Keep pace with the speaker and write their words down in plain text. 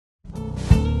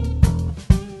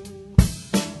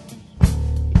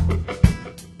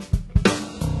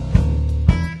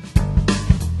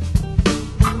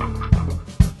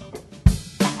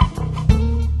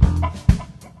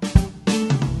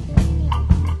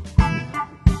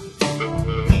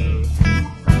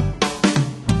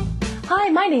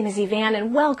name is Yvonne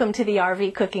and welcome to the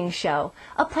RV Cooking Show,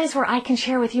 a place where I can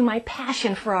share with you my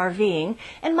passion for RVing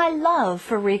and my love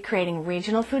for recreating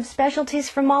regional food specialties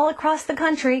from all across the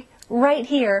country right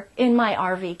here in my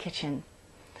RV kitchen.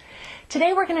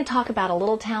 Today we're going to talk about a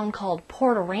little town called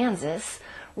Port Aransas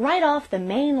right off the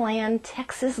mainland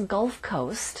Texas Gulf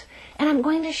Coast, and I'm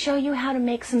going to show you how to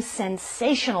make some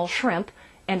sensational shrimp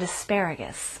and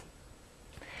asparagus.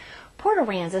 Port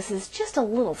Aransas is just a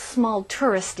little small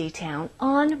touristy town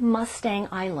on Mustang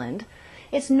Island.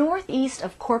 It's northeast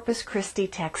of Corpus Christi,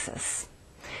 Texas.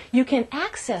 You can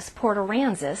access Port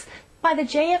Aransas by the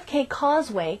JFK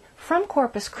Causeway from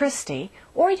Corpus Christi,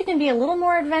 or you can be a little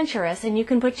more adventurous and you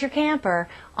can put your camper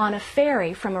on a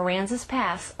ferry from Aransas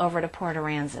Pass over to Port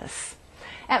Aransas.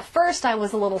 At first I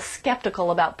was a little skeptical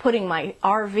about putting my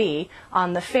RV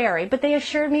on the ferry, but they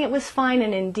assured me it was fine,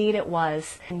 and indeed it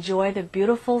was. Enjoy the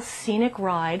beautiful scenic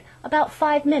ride about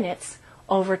 5 minutes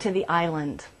over to the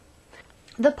island.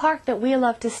 The park that we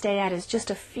love to stay at is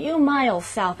just a few miles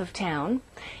south of town,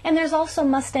 and there's also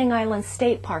Mustang Island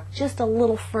State Park just a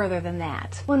little further than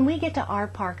that. When we get to our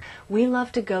park, we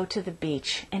love to go to the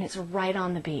beach, and it's right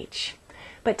on the beach.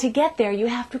 But to get there, you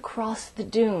have to cross the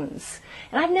dunes.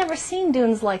 And I've never seen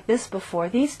dunes like this before.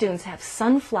 These dunes have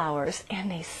sunflowers, and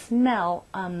they smell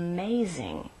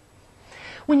amazing.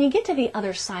 When you get to the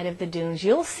other side of the dunes,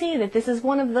 you'll see that this is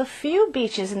one of the few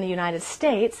beaches in the United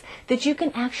States that you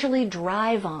can actually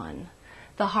drive on.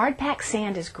 The hard-packed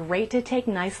sand is great to take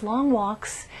nice long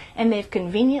walks, and they've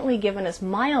conveniently given us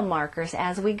mile markers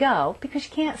as we go because you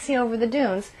can't see over the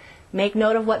dunes. Make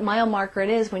note of what mile marker it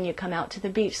is when you come out to the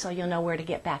beach so you'll know where to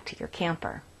get back to your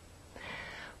camper.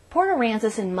 Port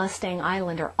Aransas and Mustang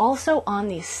Island are also on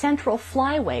the central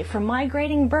flyway for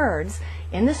migrating birds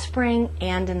in the spring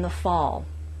and in the fall.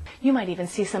 You might even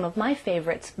see some of my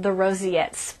favorites, the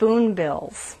roseate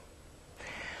spoonbills.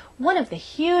 One of the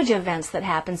huge events that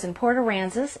happens in Port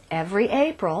Aransas every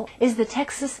April is the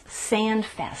Texas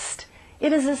SandFest.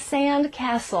 It is a sand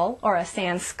castle or a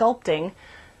sand sculpting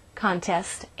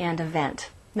contest and event.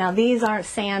 Now, these aren't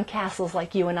sand castles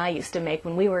like you and I used to make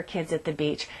when we were kids at the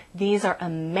beach. These are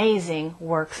amazing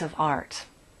works of art.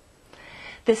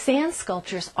 The sand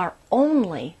sculptures are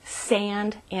only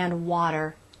sand and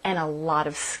water and a lot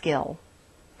of skill.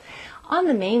 On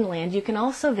the mainland, you can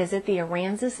also visit the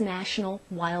Aransas National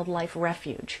Wildlife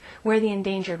Refuge, where the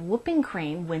endangered whooping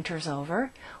crane winters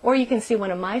over, or you can see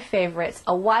one of my favorites,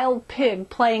 a wild pig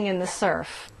playing in the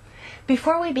surf.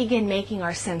 Before we begin making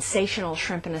our sensational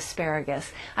shrimp and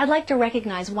asparagus, I'd like to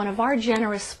recognize one of our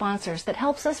generous sponsors that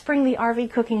helps us bring the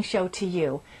RV Cooking Show to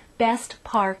you, Best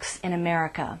Parks in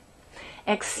America.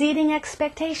 Exceeding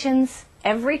expectations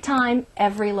every time,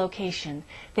 every location.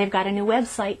 They've got a new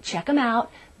website. Check them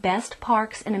out,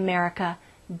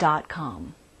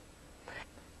 bestparksinamerica.com.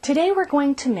 Today we're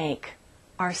going to make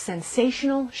our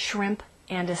sensational shrimp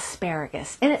and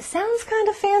asparagus. And it sounds kind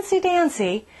of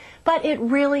fancy-dancy, but it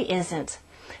really isn't.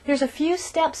 There's a few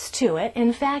steps to it.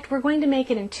 In fact, we're going to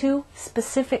make it in 2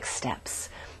 specific steps.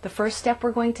 The first step,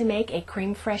 we're going to make a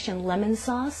cream fresh and lemon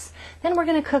sauce. Then we're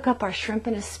going to cook up our shrimp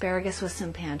and asparagus with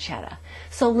some pancetta.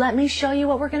 So let me show you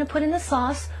what we're going to put in the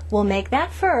sauce. We'll make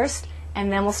that first, and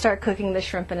then we'll start cooking the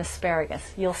shrimp and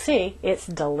asparagus. You'll see it's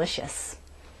delicious.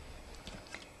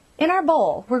 In our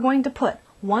bowl, we're going to put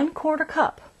 1/4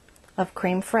 cup of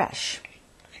cream fresh.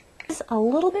 It's a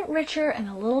little bit richer and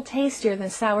a little tastier than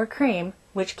sour cream,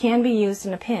 which can be used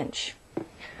in a pinch.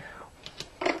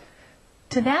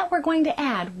 To that, we're going to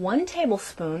add 1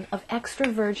 tablespoon of extra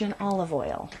virgin olive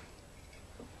oil.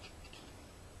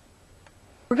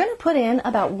 We're going to put in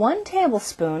about 1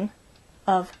 tablespoon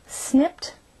of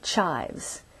snipped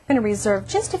chives. I'm going to reserve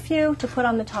just a few to put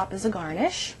on the top as a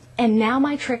garnish. And now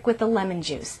my trick with the lemon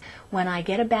juice. When I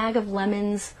get a bag of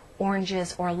lemons,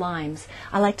 oranges, or limes,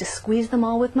 I like to squeeze them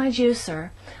all with my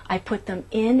juicer. I put them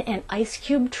in an ice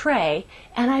cube tray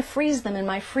and I freeze them in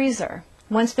my freezer.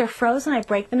 Once they're frozen, I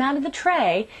break them out of the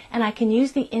tray, and I can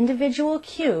use the individual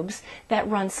cubes that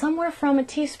run somewhere from a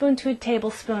teaspoon to a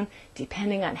tablespoon,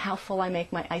 depending on how full I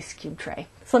make my ice cube tray.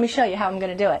 So let me show you how I'm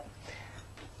going to do it.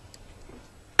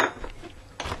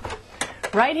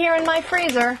 Right here in my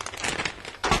freezer,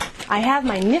 I have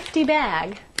my nifty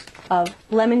bag of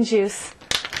lemon juice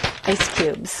ice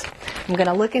cubes. I'm going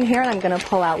to look in here and I'm going to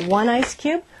pull out 1 ice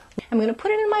cube. I'm going to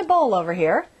put it in my bowl over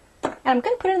here, and I'm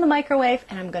going to put it in the microwave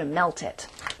and I'm going to melt it.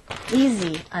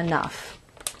 Easy enough.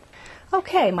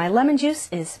 Okay, my lemon juice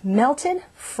is melted,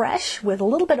 fresh, with a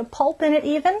little bit of pulp in it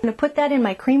even. I'm going to put that in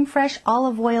my cream fresh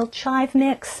olive oil chive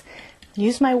mix.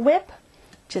 Use my whip,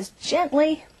 just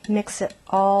gently mix it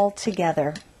all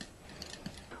together.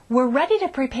 We're ready to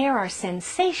prepare our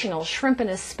sensational shrimp and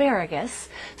asparagus,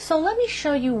 so let me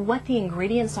show you what the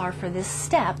ingredients are for this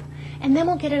step, and then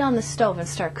we'll get it on the stove and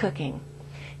start cooking.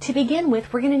 To begin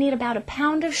with, we're going to need about a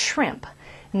pound of shrimp.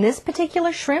 And this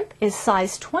particular shrimp is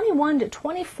size 21 to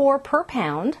 24 per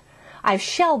pound. I've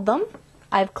shelled them,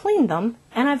 I've cleaned them,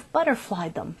 and I've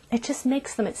butterflied them. It just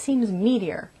makes them, it seems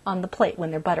meatier on the plate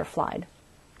when they're butterflied.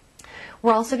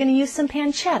 We're also going to use some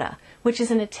pancetta, which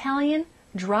is an Italian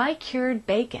dry cured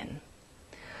bacon.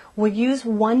 We'll use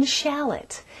 1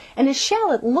 shallot, and a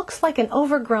shallot looks like an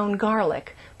overgrown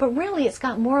garlic, but really it's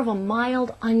got more of a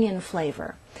mild onion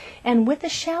flavor. And with the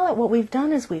shallot, what we've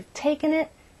done is we've taken it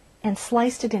and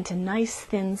sliced it into nice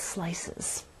thin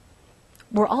slices.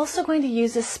 We're also going to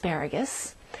use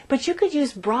asparagus, but you could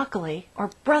use broccoli,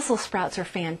 or Brussels sprouts are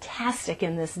fantastic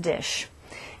in this dish.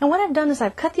 And what I've done is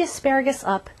I've cut the asparagus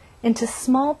up into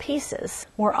small pieces.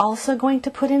 We're also going to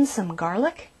put in some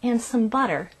garlic and some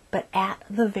butter, but at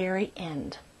the very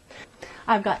end.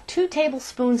 I've got 2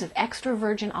 tablespoons of extra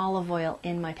virgin olive oil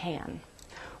in my pan.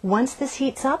 Once this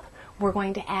heats up, we're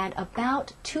going to add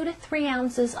about 2 to 3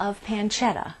 ounces of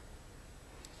pancetta.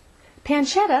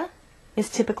 Pancetta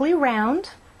is typically round,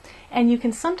 and you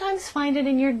can sometimes find it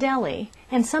in your deli,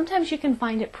 and sometimes you can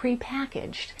find it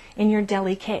pre-packaged in your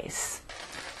deli case.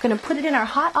 I'm going to put it in our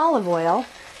hot olive oil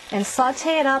and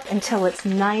saute it up until it's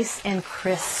nice and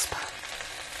crisp.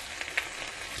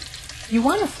 You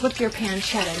want to flip your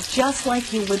pancetta just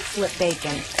like you would flip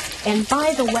bacon. And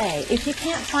by the way, if you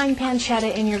can't find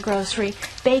pancetta in your grocery,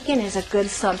 bacon is a good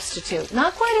substitute.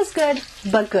 Not quite as good,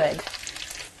 but good.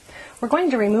 We're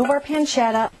going to remove our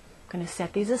pancetta. I'm going to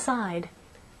set these aside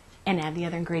and add the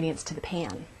other ingredients to the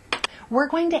pan. We're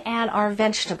going to add our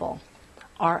vegetable,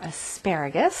 our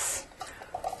asparagus,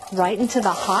 right into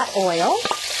the hot oil.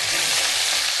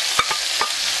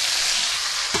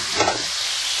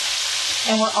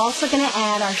 And we're also going to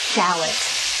add our shallot.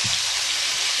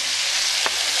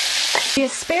 The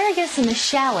asparagus and the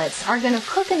shallots are going to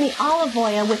cook in the olive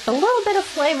oil with a little bit of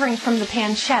flavoring from the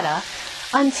pancetta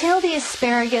until the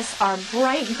asparagus are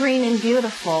bright green and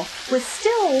beautiful with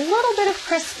still a little bit of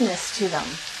crispness to them.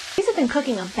 These have been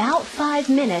cooking about 5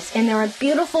 minutes and they're a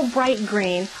beautiful bright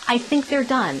green. I think they're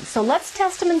done. So let's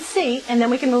test them and see, and then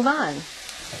we can move on.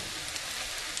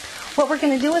 What we're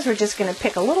going to do is we're just going to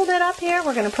pick a little bit up here.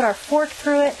 We're going to put our fork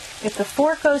through it. If the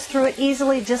fork goes through it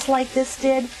easily, just like this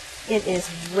did, it is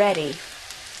ready.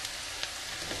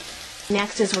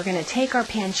 Next is we're going to take our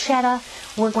pancetta,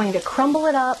 we're going to crumble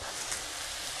it up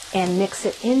and mix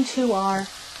it into our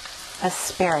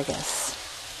asparagus.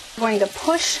 We're going to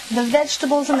push the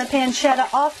vegetables and the pancetta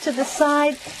off to the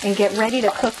side and get ready to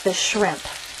cook the shrimp.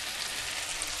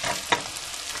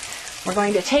 We're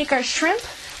going to take our shrimp.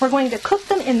 We're going to cook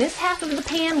them in this half of the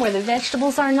pan where the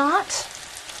vegetables are not.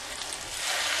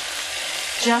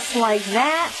 Just like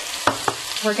that.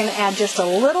 We're going to add just a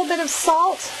little bit of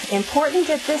salt,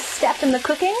 important at this step in the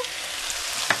cooking.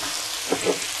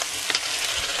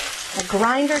 A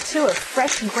grind or 2 of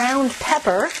fresh ground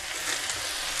pepper.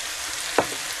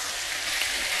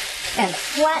 And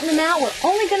flatten them out. We're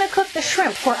only going to cook the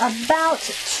shrimp for about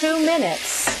 2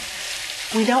 minutes.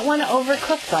 We don't want to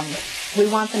overcook them. We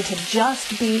want them to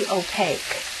just be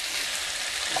opaque.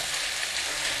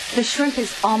 The shrimp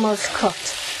is almost cooked,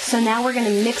 so now we're going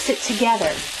to mix it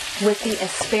together with the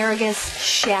asparagus,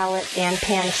 shallot, and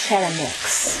pancetta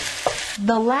mix.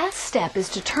 The last step is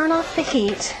to turn off the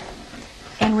heat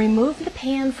and remove the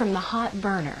pan from the hot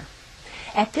burner.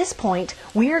 At this point,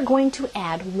 we are going to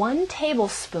add 1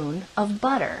 tablespoon of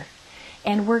butter,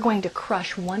 and we're going to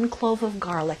crush 1 clove of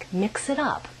garlic, mix it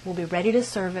up. We'll be ready to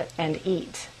serve it and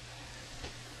eat.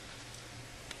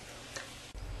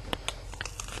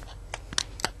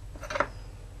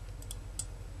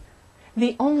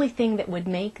 The only thing that would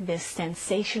make this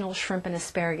sensational shrimp and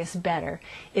asparagus better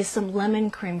is some lemon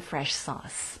creme fraiche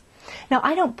sauce. Now,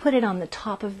 I don't put it on the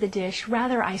top of the dish,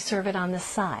 rather I serve it on the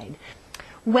side.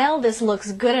 Well, this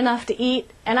looks good enough to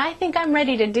eat, and I think I'm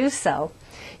ready to do so.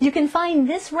 You can find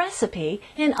this recipe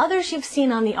and others you've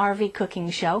seen on the RV Cooking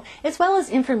Show, as well as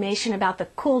information about the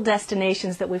cool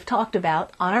destinations that we've talked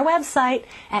about on our website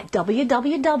at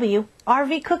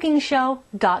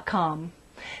www.rvcookingshow.com.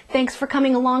 Thanks for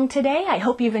coming along today. I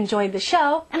hope you've enjoyed the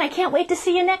show, and I can't wait to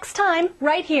see you next time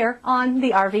right here on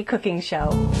the RV Cooking Show.